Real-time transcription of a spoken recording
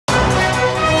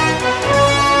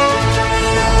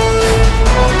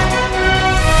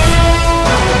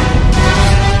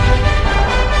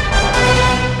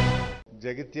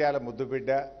జగిత్యాల ముద్దు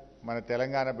బిడ్డ, మన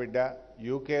తెలంగాణ బిడ్డ,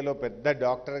 యూకేలో పెద్ద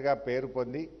డాక్టర్గా పేరు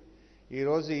పొంది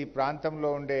ఈరోజు ఈ ప్రాంతంలో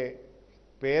ఉండే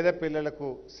పేద పిల్లలకు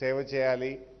సేవ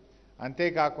చేయాలి.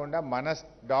 అంతేకాకుండా మన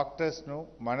డాక్టర్స్ను,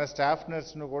 మన స్టాఫ్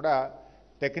నర్స్ను కూడా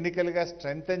టెక్నికల్గా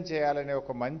స్ట్రెంగ్తన్ చేయాలనే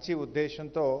ఒక మంచి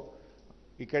ఉద్దేశంతో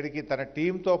ఇక్కడికి తన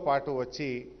టీంతో పాటు వచ్చి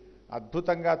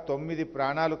అద్భుతంగా 9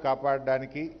 ప్రాణాలు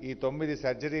కాపాడడానికి ఈ 9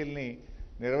 సర్జరీల్ని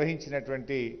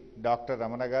నిర్వహించినటువంటి డాక్టర్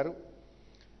రమణ గారు,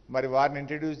 మరి వారిని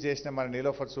ఇంట్రడ్యూస్ చేసిన మన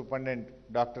నీలోఫర్ సూపరింటెండెంట్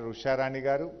డాక్టర్ ఉషారాణి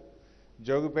గారు,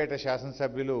 జోగిపేట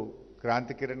శాసనసభ్యులు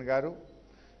క్రాంతి కిరణ్ గారు,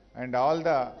 and all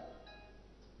the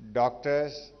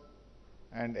doctors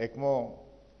and ECMO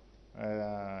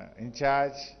in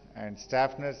charge and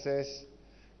staff nurses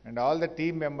and all the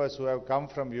team members who have come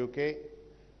from UK.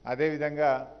 అదే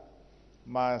విధంగా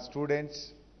మా స్టూడెంట్స్,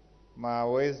 మా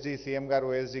OSD CM గారు,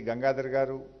 OSD గంగాధర్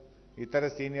గారు, ఇతర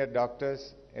senior doctors,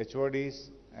 HODs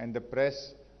and the press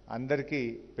అందరికీ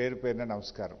పేరు పేరున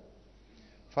నమస్కారం.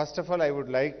 First of all, I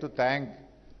would like to thank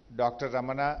Dr.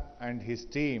 Ramana and his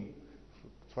team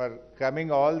for coming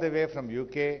all the way from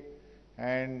UK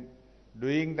and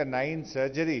doing the 9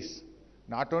 surgeries.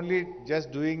 Not only just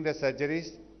doing the surgeries,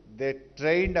 they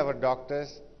trained our doctors,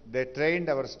 they trained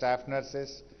our staff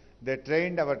nurses, they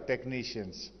trained our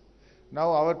technicians. Now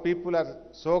our people are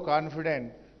so confident,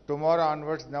 tomorrow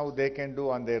onwards now they can do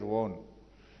on their own.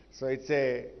 So it's a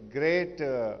great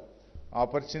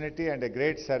opportunity and a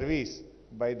great service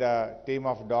by the team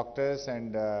of doctors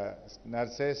and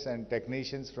nurses and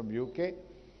technicians from UK.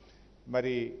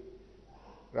 Mari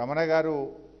Ramana garu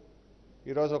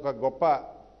ఈరోజు ఒక గొప్ప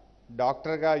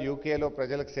డాక్టర్గా యూకేలో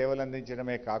ప్రజలకు సేవలు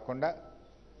అందించడమే కాకుండా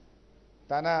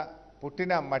తన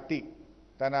పుట్టిన మట్టి,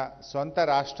 తన సొంత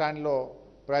రాష్ట్రాల్లో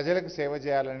ప్రజలకు సేవ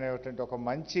చేయాలనేటువంటి ఒక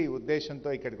మంచి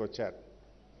ఉద్దేశంతో ఇక్కడికి వచ్చారు.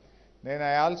 నేను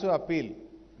I also appeal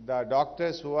the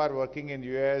doctors who are working in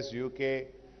US, UK,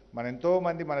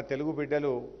 ఎంతోమంది మన తెలుగు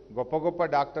బిడ్డలు గొప్ప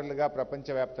గొప్ప డాక్టర్లుగా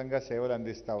ప్రపంచవ్యాప్తంగా సేవలు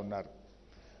అందిస్తూ ఉన్నారు.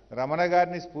 రమణ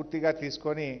గారిని స్ఫూర్తిగా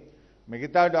తీసుకొని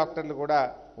మిగతా డాక్టర్లు కూడా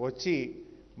వచ్చి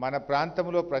మన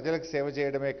ప్రాంతంలో ప్రజలకు సేవ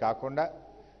చేయడమే కాకుండా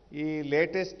ఈ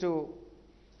లేటెస్ట్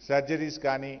సర్జరీస్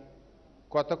కానీ,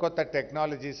 కొత్త కొత్త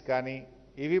టెక్నాలజీస్ కానీ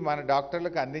ఇవి మన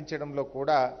డాక్టర్లకు అందించడంలో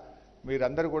కూడా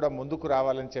మీరందరూ కూడా ముందుకు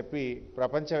రావాలని చెప్పి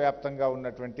ప్రపంచవ్యాప్తంగా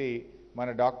ఉన్నటువంటి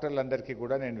మన డాక్టర్లందరికీ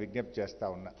కూడా నేను విజ్ఞప్తి చేస్తూ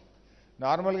ఉన్నా.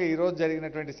 నార్మల్గా ఈరోజు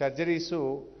జరిగినటువంటి సర్జరీసు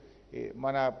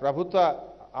మన ప్రభుత్వ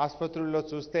ఆసుపత్రుల్లో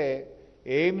చూస్తే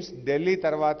ఎయిమ్స్, ఢిల్లీ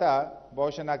తర్వాత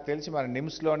బహుశా నాకు తెలిసి మన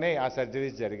నిమ్స్లోనే ఆ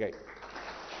సర్జరీస్ జరిగాయి.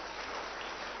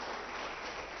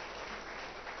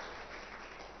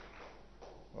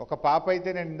 ఒక పాప అయితే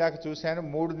నేను ఇందాక చూశాను,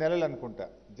 3 నెలలు అనుకుంటా,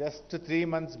 జస్ట్ 3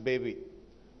 months బేబీ,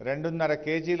 2.5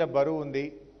 kgs బరువు ఉంది.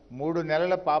 3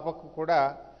 నెలల పాపకు కూడా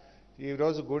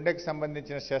ఈరోజు గుండెకి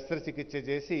సంబంధించిన శస్త్రచికిత్స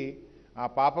చేసి ఆ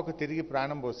పాపకు తిరిగి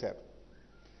ప్రాణం పోశారు.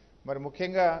 మరి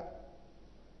ముఖ్యంగా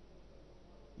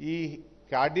ఈ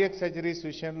కార్డియాక్ సర్జరీస్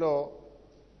విషయంలో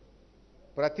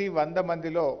ప్రతి 100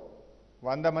 మందిలో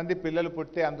 100 మంది పిల్లలు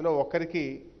పుడితే అందులో ఒకరికి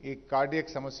ఈ కార్డియాక్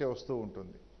సమస్య వస్తూ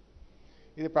ఉంటుంది.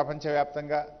 ఇది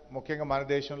ప్రపంచవ్యాప్తంగా ముఖ్యంగా మన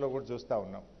దేశంలో కూడా చూస్తూ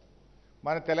ఉన్నాం.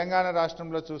 మన తెలంగాణ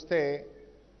రాష్ట్రంలో చూస్తే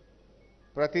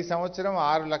ప్రతి సంవత్సరం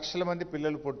 6 లక్షల మంది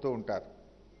పిల్లలు పుడుతూ ఉంటారు.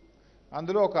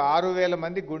 అందులో ఒక 6,000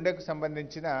 మంది గుండెకు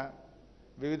సంబంధించిన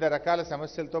వివిధ రకాల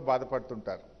సమస్యలతో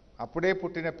బాధపడుతుంటారు. అప్పుడే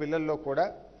పుట్టిన పిల్లల్లో కూడా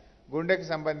గుండెకి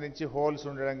సంబంధించి హోల్స్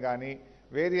ఉండడం కానీ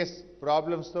వేరియస్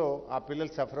ప్రాబ్లమ్స్తో ఆ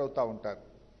పిల్లలు సఫర్ అవుతూ ఉంటారు.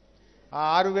 ఆ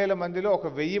 6,000 మందిలో ఒక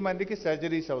 1000 మందికి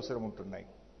సర్జరీస్ అవసరం ఉంటున్నాయి.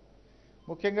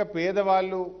 ముఖ్యంగా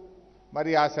పేదవాళ్ళు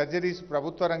మరి ఆ సర్జరీస్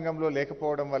ప్రభుత్వ రంగంలో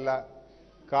లేకపోవడం వల్ల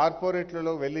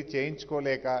కార్పొరేట్లలో వెళ్ళి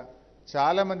చేయించుకోలేక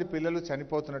చాలామంది పిల్లలు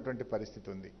చనిపోతున్నటువంటి పరిస్థితి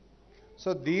ఉంది.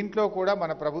 సో దీంట్లో కూడా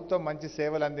మన ప్రభుత్వం మంచి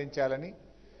సేవలు అందించాలని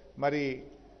మరి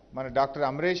మన డాక్టర్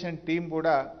అమరేష్ అండ్ టీం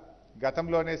కూడా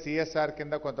గతంలోనే CSR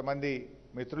కింద కొంతమంది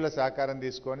మిత్రుల సహకారం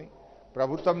తీసుకొని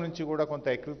ప్రభుత్వం నుంచి కూడా కొంత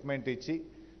ఎక్విప్మెంట్ ఇచ్చి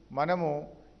మనము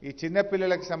ఈ చిన్న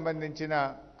పిల్లలకు సంబంధించిన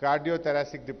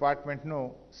కార్డియోథెరాసిక్ డిపార్ట్మెంట్ను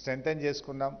స్ట్రెంథెన్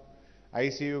చేసుకున్నాం.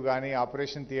 ICU కానీ,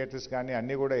 ఆపరేషన్ థియేటర్స్ కానీ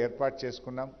అన్నీ కూడా ఏర్పాటు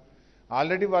చేసుకున్నాం.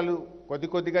 ఆల్రెడీ వాళ్ళు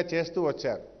కొద్దిగా చేస్తూ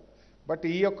వచ్చారు. బట్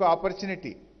ఈ యొక్క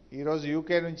ఆపర్చునిటీ ఈరోజు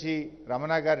UK నుంచి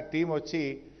రమణ గారి టీం వచ్చి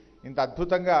ఇంత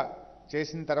అద్భుతంగా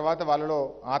చేసిన తర్వాత వాళ్ళలో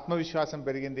ఆత్మవిశ్వాసం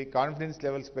పెరిగింది, కాన్ఫిడెన్స్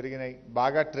లెవెల్స్ పెరిగినాయి,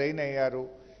 బాగా ట్రైన్ అయ్యారు.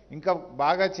 ఇంకా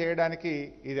బాగా చేయడానికి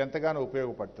ఇది ఎంతగానో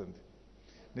ఉపయోగపడుతుంది.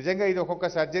 నిజంగా ఇది ఒక్కొక్క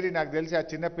సర్జరీ నాకు తెలిసి ఆ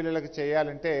చిన్న పిల్లలకు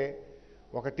చేయాలంటే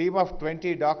ఒక team of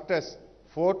 20 doctors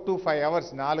 4 to 5 hours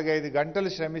 4-5 గంటలు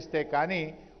శ్రమిస్తే కానీ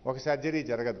ఒక సర్జరీ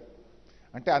జరగదు.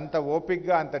 అంటే అంత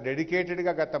ఓపిక్గా, అంత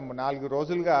డెడికేటెడ్గా గత 4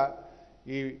 రోజులుగా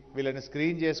ఈ వీళ్ళని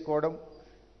స్క్రీన్ చేసుకోవడం,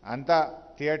 అంతా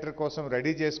థియేటర్ కోసం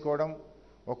రెడీ చేసుకోవడం,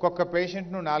 ఒక్కొక్క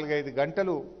పేషెంట్ను 4-5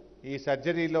 గంటలు ఈ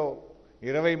సర్జరీలో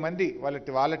 20 మంది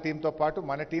వాళ్ళ టీంతో పాటు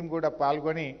మన టీం కూడా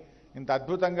పాల్గొని ఇంత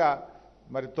అద్భుతంగా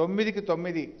మరి 9కి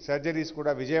 9 సర్జరీస్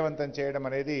కూడా విజయవంతం చేయడం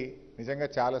అనేది నిజంగా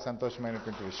చాలా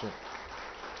సంతోషమైనటువంటి విషయం.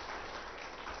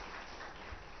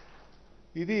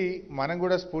 ఇది మనం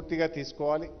కూడా స్ఫూర్తిగా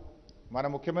తీసుకోవాలి. మన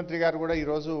ముఖ్యమంత్రి గారు కూడా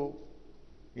ఈరోజు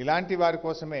ఇలాంటి వారి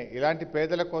కోసమే, ఇలాంటి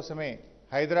పేదల కోసమే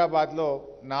హైదరాబాద్లో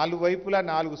 4 వైపులా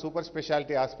 4 సూపర్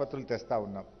స్పెషాలిటీ ఆసుపత్రులు తెస్తా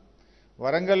ఉన్నాం.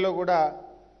 వరంగల్లో కూడా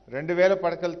 2000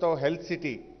 పడకలతో health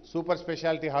city super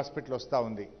speciality hospital వస్తూ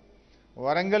ఉంది.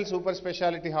 వరంగల్ సూపర్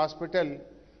స్పెషాలిటీ హాస్పిటల్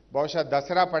బహుశా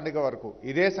దసరా పండుగ వరకు,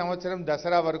 ఇదే సంవత్సరం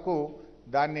దసరా వరకు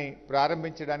దాన్ని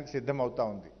ప్రారంభించడానికి సిద్ధమవుతా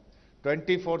ఉంది.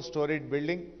 24 స్టోరీడ్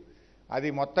బిల్డింగ్. అది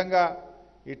మొత్తంగా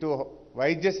ఇటు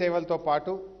వైద్య సేవలతో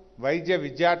పాటు వైద్య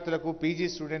విద్యార్థులకు, PG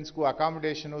స్టూడెంట్స్కు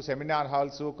accommodation, seminar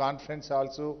halls, conference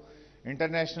halls,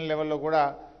 international లెవెల్లో కూడా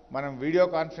మనం వీడియో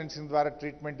కాన్ఫరెన్సింగ్ ద్వారా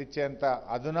ట్రీట్మెంట్ ఇచ్చేంత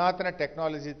అధునాతన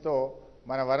టెక్నాలజీతో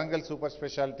మన Warangal super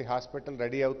speciality hospital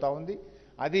ready అవుతా ఉంది.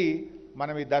 అది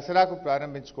మనం ఈ దసరాకు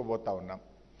ప్రారంభించుకోబోతా ఉన్నాం.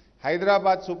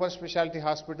 Hyderabad super speciality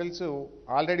hospitals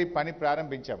already పని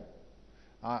ప్రారంభించాం.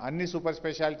 అన్ని సూపర్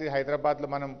స్పెషాలిటీ హైదరాబాద్లో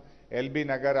మనం ఎల్బీ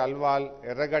నగర్, అల్వాల్,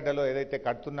 ఎర్రగడ్డలో ఏదైతే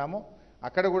కడుతున్నామో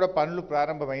అక్కడ కూడా పనులు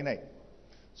ప్రారంభమైనాయి.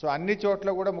 సో అన్ని చోట్ల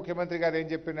కూడా ముఖ్యమంత్రి గారు ఏం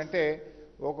చెప్పిందంటే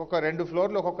ఒక్కొక్క 2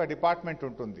 ఫ్లోర్లు ఒక్కొక్క డిపార్ట్మెంట్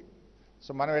ఉంటుంది.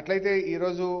 సో మనం ఎట్లయితే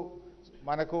ఈరోజు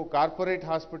మనకు కార్పొరేట్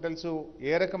హాస్పిటల్స్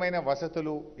ఏ రకమైన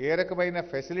వసతులు, ఏ రకమైన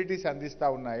ఫెసిలిటీస్ అందిస్తూ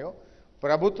ఉన్నాయో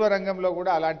ప్రభుత్వ రంగంలో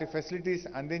కూడా అలాంటి ఫెసిలిటీస్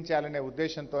అందించాలనే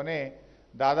ఉద్దేశంతోనే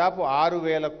దాదాపు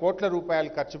 6,000 కోట్ల రూపాయలు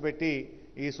ఖర్చు పెట్టి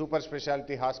ఈ సూపర్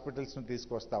స్పెషాలిటీ హాస్పిటల్స్ను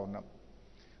తీసుకొస్తా ఉన్నాం.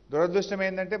 దురదృష్టం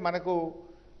ఏంటంటే మనకు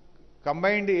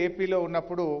కంబైన్డ్ ఏపీలో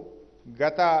ఉన్నప్పుడు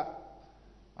గత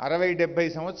 60-70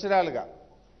 సంవత్సరాలుగా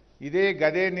ఇదే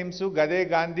గదే నిమ్స్, గదే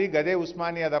గాంధీ, గదే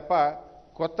ఉస్మానియా తప్ప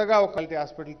కొత్తగా ఒక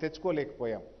హాస్పిటల్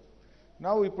తెచ్చుకోలేకపోయాం.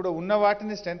 ఇప్పుడు ఉన్న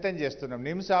వాటిని స్ట్రెంథెన్ చేస్తున్నాం.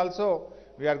 NIMS also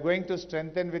we are going to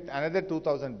strengthen with another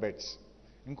 2000 beds.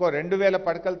 ఇంకో 2000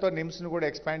 పడకలతో నిమ్స్ను కూడా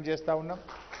ఎక్స్పాండ్ చేస్తూ ఉన్నాం.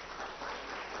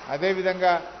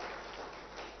 అదేవిధంగా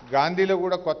గాంధీలో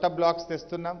కూడా కొత్త బ్లాక్స్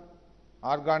తెస్తున్నాం.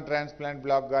 ఆర్గాన్ ట్రాన్స్ప్లాంట్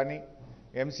బ్లాక్ కానీ,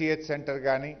 ఎంసీహెచ్ సెంటర్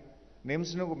కానీ,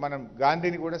 నిమ్స్ను మనం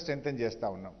గాంధీని కూడా స్ట్రెంథెన్ చేస్తూ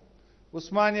ఉన్నాం.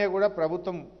 ఉస్మానియా కూడా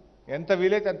ప్రభుత్వం ఎంత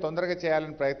వీలైతే అంత తొందరగా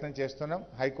చేయాలని ప్రయత్నం చేస్తున్నాం.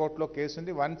 హైకోర్టులో కేసు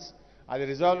ఉంది. వన్స్ అది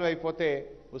రిజాల్వ్ అయిపోతే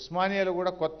ఉస్మానియాలో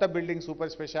కూడా కొత్త బిల్డింగ్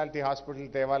సూపర్ స్పెషాలిటీ హాస్పిటల్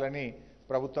తేవాలని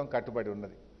ప్రభుత్వం కట్టుబడి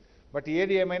ఉన్నది. బట్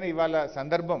ఏది ఏమైనా ఇవాళ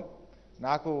సందర్భం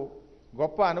నాకు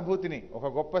గొప్ప అనుభూతిని, ఒక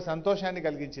గొప్ప సంతోషాన్ని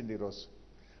కలిగించింది. ఈరోజు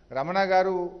రమణ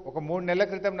గారు ఒక 3 నెలల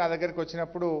క్రితం నా దగ్గరికి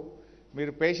వచ్చినప్పుడు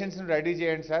మీరు పేషెంట్స్ని రెడీ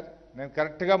చేయండి సార్, నేను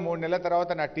కరెక్ట్గా 3 నెలల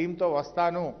తర్వాత నా టీంతో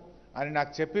వస్తాను అని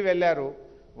నాకు చెప్పి వెళ్ళారు.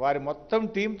 వారి మొత్తం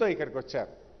టీంతో ఇక్కడికి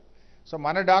వచ్చారు. సో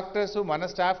మన డాక్టర్స్, మన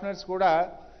స్టాఫ్ నర్స్ కూడా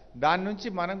దాని నుంచి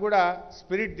మనం కూడా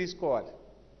స్పిరిట్ తీసుకోవాలి.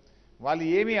 వాళ్ళు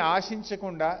ఏమీ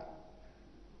ఆశించకుండా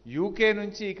యూకే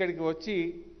నుంచి ఇక్కడికి వచ్చి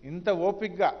ఇంత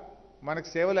ఓపిక్గా మనకు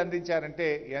సేవలు అందించారంటే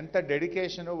ఎంత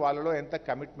డెడికేషను, వాళ్ళలో ఎంత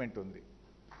కమిట్మెంట్ ఉంది.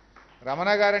 రమణ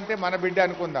గారంటే మన బిడ్డ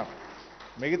అనుకుందాం.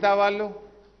 మిగతా వాళ్ళు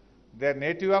they are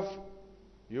native of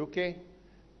UK,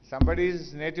 somebody is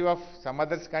native of some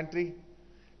others country.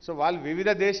 So వాళ్ళు వివిధ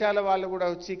దేశాల వాళ్ళు కూడా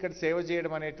వచ్చి ఇక్కడ సేవ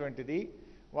చేయడం అనేటువంటిది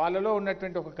వాళ్ళలో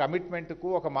ఉన్నటువంటి ఒక కమిట్మెంట్కు,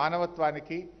 ఒక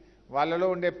మానవత్వానికి, వాళ్ళలో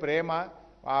ఉండే ప్రేమ,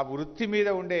 ఆ వృత్తి మీద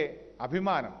ఉండే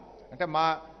అభిమానం. అంటే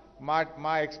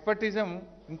మా ఎక్స్పర్టిజం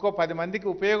ఇంకో 10 మందికి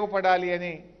ఉపయోగపడాలి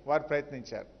అని వారు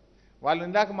ప్రయత్నించారు. వాళ్ళు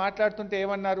ఇందాక మాట్లాడుతుంటే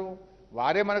ఏమన్నారు,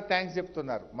 వారే మనకు థ్యాంక్స్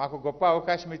చెప్తున్నారు. మాకు గొప్ప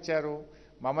అవకాశం ఇచ్చారు,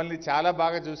 మమ్మల్ని చాలా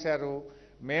బాగా చూశారు,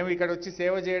 మేము ఇక్కడ వచ్చి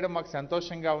సేవ చేయడం మాకు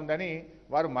సంతోషంగా ఉందని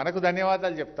వారు మనకు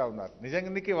ధన్యవాదాలు చెప్తా ఉన్నారు.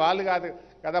 నిజానికి వాళ్ళు కాదు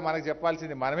కదా మనకు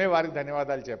చెప్పాల్సింది, మనమే వారికి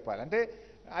ధన్యవాదాలు చెప్పాలి. అంటే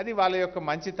అది వాళ్ళ యొక్క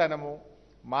మంచితనము,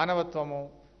 మానవత్వము,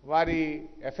 వారి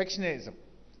ఎఫెక్షనిజం.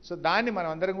 సో దాన్ని మనం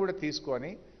అందరం కూడా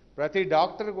తీసుకొని ప్రతి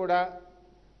డాక్టర్ కూడా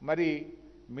మరి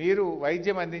మీరు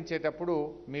వైద్యం అందించేటప్పుడు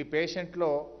మీ పేషెంట్లో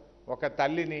ఒక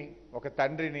తల్లిని, ఒక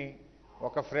తండ్రిని,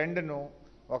 ఒక ఫ్రెండ్ను,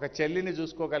 ఒక చెల్లిని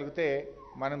చూసుకోగలిగితే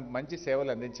మనం మంచి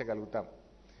సేవలు అందించగలుగుతాం.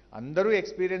 అందరూ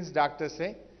ఎక్స్పీరియన్స్ డాక్టర్సే,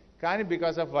 కానీ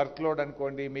బికాస్ ఆఫ్ వర్క్ లోడ్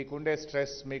అనుకోండి, మీకుండే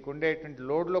స్ట్రెస్, మీకుండేటువంటి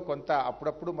లోడ్లో కొంత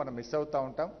అప్పుడప్పుడు మనం మిస్ అవుతూ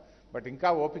ఉంటాం. బట్ ఇంకా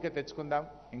ఓపిక తెచ్చుకుందాం,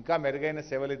 ఇంకా మెరుగైన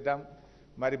సేవలు ఇద్దాం.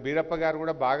 మరి బీరప్ప గారు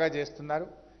కూడా బాగా చేస్తున్నారు.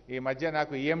 ఈ మధ్య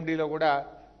నాకు ఈఎండీలో కూడా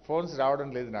ఫోన్స్ రావడం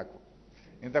లేదు. నాకు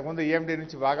ఇంతకుముందు ఈఎండీ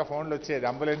నుంచి బాగా ఫోన్లు వచ్చేది.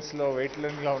 అంబులెన్స్లో వెయిట్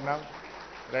లైన్లో ఉన్నాం,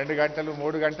 2 గంటలు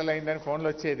 3 గంటలు అయిందని ఫోన్లు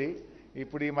వచ్చేది.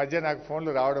 ఇప్పుడు ఈ మధ్య నాకు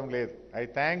ఫోన్లు రావడం లేదు. I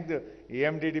thank the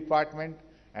EMD department,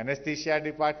 anaesthesia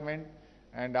department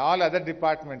and all other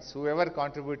departments who ever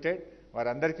contributed.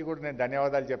 వారందరికీ కూడా నేను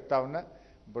ధన్యవాదాలు చెప్తా ఉన్నా.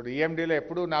 ఇప్పుడు ఈఎండీలో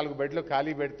ఎప్పుడూ 4 బెడ్లు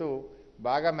ఖాళీ పెడుతూ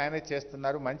బాగా మేనేజ్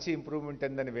చేస్తున్నారు. మంచి ఇంప్రూవ్మెంట్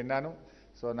ఉందని విన్నాను.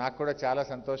 సో నాకు కూడా చాలా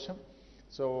సంతోషం.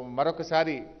 సో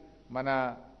మరొకసారి మన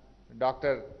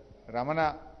డాక్టర్ రమణ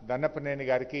దన్నపనేని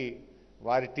గారికి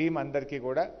వారి టీం అందరికీ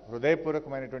కూడా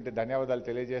హృదయపూర్వకమైనటువంటి ధన్యవాదాలు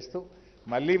తెలియజేస్తూ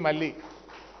మళ్ళీ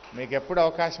మీకు ఎప్పుడు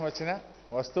అవకాశం వచ్చినా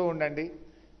వస్తూ ఉండండి.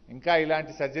 ఇంకా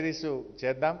ఇలాంటి సర్జరీస్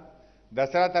చేద్దాం.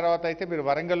 దసరా తర్వాత అయితే మీరు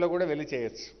వరంగల్లో కూడా వెళ్ళి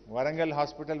చేయొచ్చు. Warangal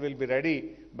hospital will be ready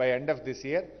by end of this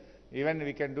year. Even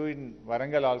we can do in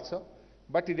Warangal also.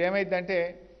 But ఇదేమైందంటే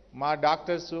మా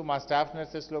డాక్టర్స్ మా స్టాఫ్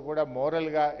నర్సెస్లో కూడా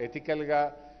మోరల్గా ఎథికల్గా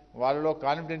వాళ్ళలో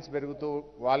కాన్ఫిడెన్స్ పెరుగుతూ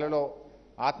వాళ్ళలో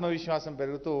ఆత్మవిశ్వాసం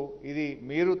పెరుగుతూ ఇది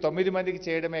మీరు 9 మందికి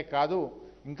చేయడమే కాదు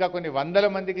ఇంకా కొన్ని వందల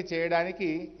మందికి చేయడానికి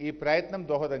ఈ ప్రయత్నం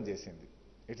దోహదం చేసింది.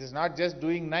 It is not just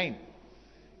doing 9.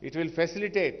 It will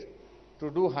facilitate to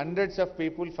do hundreds of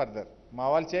people further. మా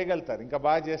వాళ్ళు చేయగలుగుతారు, ఇంకా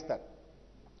బాగా చేస్తారు.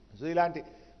 సో ఇలాంటి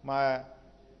మా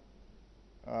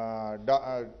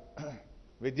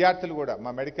విద్యార్థులు కూడా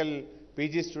మా మెడికల్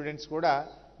పీజీ స్టూడెంట్స్ కూడా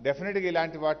డెఫినెట్గా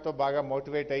ఇలాంటి వాటితో బాగా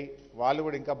మోటివేట్ అయ్యి వాళ్ళు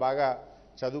కూడా ఇంకా బాగా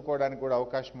చదువుకోవడానికి కూడా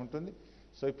అవకాశం ఉంటుంది.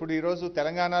 సో ఇప్పుడు ఈరోజు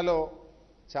తెలంగాణలో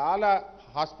చాలా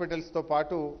హాస్పిటల్స్తో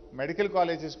పాటు మెడికల్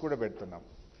కాలేజెస్ కూడా పెడుతున్నాం.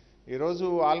 ఈరోజు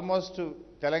almost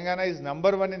Telangana is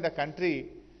number 1 in the country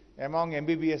among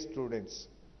MBBS students.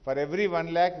 For every 1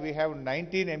 lakh we have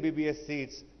 19 MBBS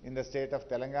seats in the state of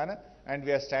Telangana and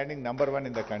we are standing number 1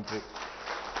 in the country.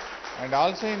 And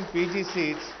also in PG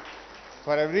seats,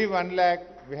 for every 1 lakh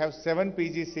we have 7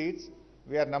 PG seats.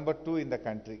 We are number 2 in the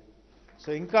country. So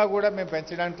ఇంకా కూడా మేము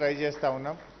పెంచడానికి try చేస్తూ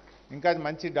ఉన్నాం. ఇంకా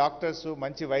మంచి doctors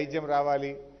మంచి వైద్యం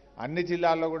రావాలి, అన్ని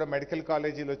జిల్లాల్లో కూడా మెడికల్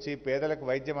కాలేజీలు వచ్చి పేదలకు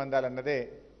వైద్యం అందాలన్నదే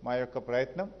మా యొక్క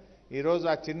ప్రయత్నం. ఈరోజు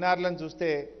ఆ చిన్నారులను చూస్తే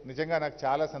నిజంగా నాకు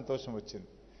చాలా సంతోషం వచ్చింది.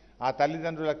 ఆ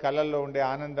తల్లిదండ్రుల కళ్ళల్లో ఉండే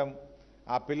ఆనందం,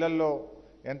 ఆ పిల్లల్లో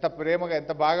ఎంత ప్రేమగా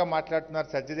ఎంత బాగా మాట్లాడుతున్నారు.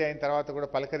 సర్జరీ అయిన తర్వాత కూడా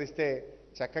పలకరిస్తే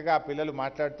చక్కగా ఆ పిల్లలు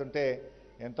మాట్లాడుతుంటే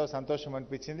ఎంతో సంతోషం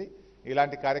అనిపించింది.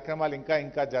 ఇలాంటి కార్యక్రమాలు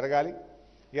ఇంకా జరగాలి.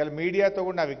 ఇవాళ మీడియాతో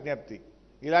కూడా నా విజ్ఞప్తి,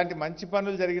 ఇలాంటి మంచి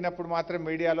పనులు జరిగినప్పుడు మాత్రం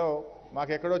మీడియాలో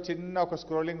మాకు ఎక్కడో చిన్న ఒక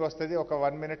స్క్రోలింగ్ వస్తుంది, ఒక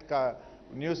 1 minute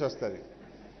న్యూస్ వస్తుంది.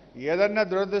 ఏదన్నా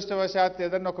దురదృష్టవశాత్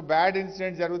ఏదన్నా ఒక బ్యాడ్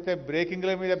ఇన్సిడెంట్ జరిగితే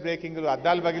బ్రేకింగ్ల మీద బ్రేకింగ్లు,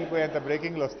 అద్దాలు పగిలిపోయేంత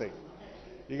బ్రేకింగ్లు వస్తాయి.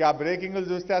 ఇక ఆ బ్రేకింగ్లు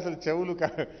చూస్తే అసలు చెవులు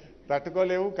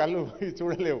తట్టుకోలేవు, కళ్ళు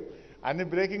చూడలేవు, అన్ని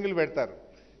బ్రేకింగ్లు పెడతారు.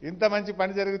 ఇంత మంచి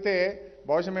పని జరిగితే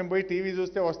బహుశా మేము పోయి టీవీ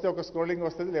చూస్తే వస్తే ఒక స్క్రోలింగ్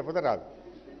వస్తుంది, లేకపోతే రాదు.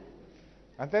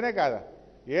 అంతేనే కాదా?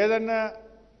 ఏదన్నా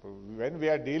when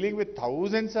we are dealing with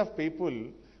thousands of people,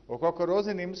 ఒక్కొక్క రోజు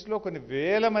నిమ్స్లో కొన్ని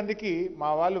వేల మందికి మా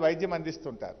వాళ్ళు వైద్యం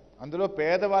అందిస్తుంటారు. అందులో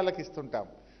పేదవాళ్ళకి ఇస్తుంటాం.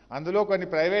 అందులో కొన్ని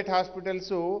ప్రైవేట్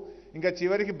హాస్పిటల్స్ ఇంకా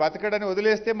చివరికి బతకడని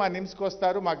వదిలేస్తే మా నిమ్స్కి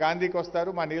వస్తారు, మా గాంధీకి వస్తారు,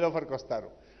 మా నీలోఫర్కి వస్తారు.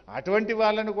 అటువంటి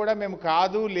వాళ్ళను కూడా మేము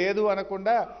కాదు లేదు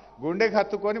అనకుండా గుండెకి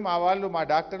హత్తుకొని మా వాళ్ళు మా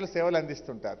డాక్టర్లు సేవలు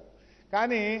అందిస్తుంటారు.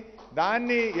 కానీ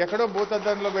దాన్ని ఎక్కడో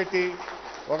భూతద్దంలో పెట్టి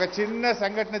ఒక చిన్న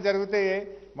సంఘటన జరిగితే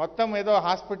మొత్తం ఏదో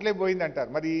హాస్పిటలే పోయిందంటారు.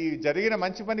 మరి ఈ జరిగిన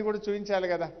మంచి పని కూడా చూపించాలి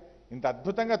కదా. ఇంత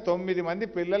అద్భుతంగా 9 మంది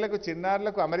పిల్లలకు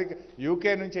చిన్నారులకు అమెరికా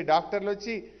UK నుంచి డాక్టర్లు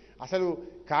వచ్చి అసలు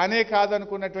కానే కాదు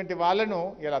అనుకున్నటువంటి వాళ్ళను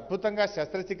ఇలా అద్భుతంగా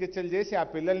శస్త్రచికిత్సలు చేసి ఆ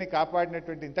పిల్లల్ని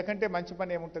కాపాడినటువంటి ఇంతకంటే మంచి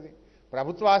పని ఏముంటుంది?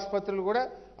 ప్రభుత్వ ఆసుపత్రులు కూడా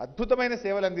అద్భుతమైన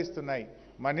సేవలు అందిస్తున్నాయి.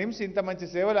 మా నిమ్స్ ఇంత మంచి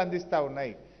సేవలు అందిస్తూ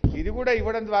ఉన్నాయి. ఇది కూడా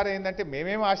ఇవ్వడం ద్వారా ఏంటంటే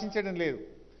మేమేం ఆశించడం లేదు,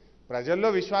 ప్రజల్లో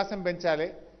విశ్వాసం పెంచాలి.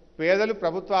 పేదలు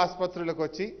ప్రభుత్వ ఆసుపత్రులకు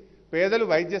వచ్చి పేదలు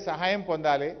వైద్య సహాయం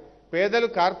పొందాలి. పేదలు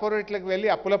కార్పొరేట్లకు వెళ్ళి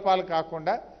అప్పుల పాలు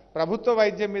కాకుండా ప్రభుత్వ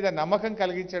వైద్యం మీద నమ్మకం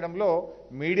కలిగించడంలో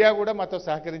మీడియా కూడా మాతో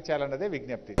సహకరించాలన్నదే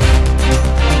విజ్ఞప్తి.